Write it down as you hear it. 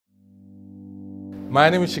My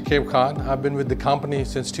name is Shakaib Khan. I've been with the company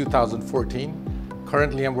since 2014.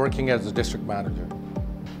 Currently, I'm working as a district manager.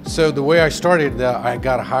 So the way I started, I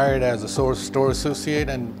got hired as a store associate,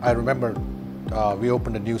 and I remember we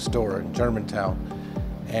opened a new store in Germantown,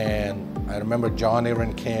 and I remember John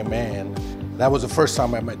Aaron came in. That was the first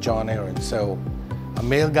time I met John Aaron. So a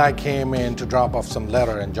male guy came in to drop off some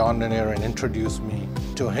letter, and John Aaron introduced me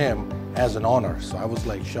to him as an owner. So I was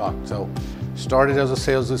like shocked. So started as a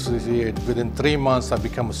sales associate. Within 3 months, I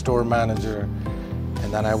became a store manager,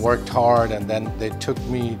 and then I worked hard, and then they took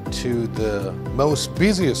me to the most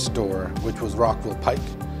busiest store, which was Rockville Pike,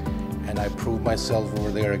 and I proved myself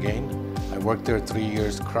over there again. I worked there 3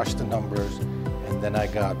 years, crushed the numbers, and then I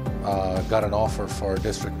got an offer for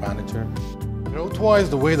district manager. Growth-wise,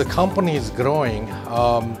 the way the company is growing,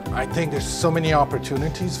 I think there's so many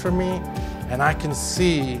opportunities for me, and I can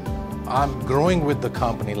see I'm growing with the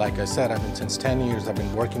company. Like I said, since 10 years, I've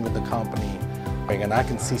been working with the company, and I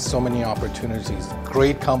can see so many opportunities.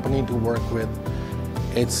 Great company to work with.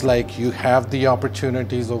 It's like you have the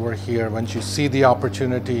opportunities over here. Once you see the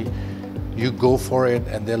opportunity, you go for it,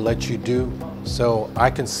 and they'll let you do. So I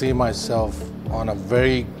can see myself on a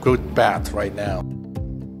very good path right now.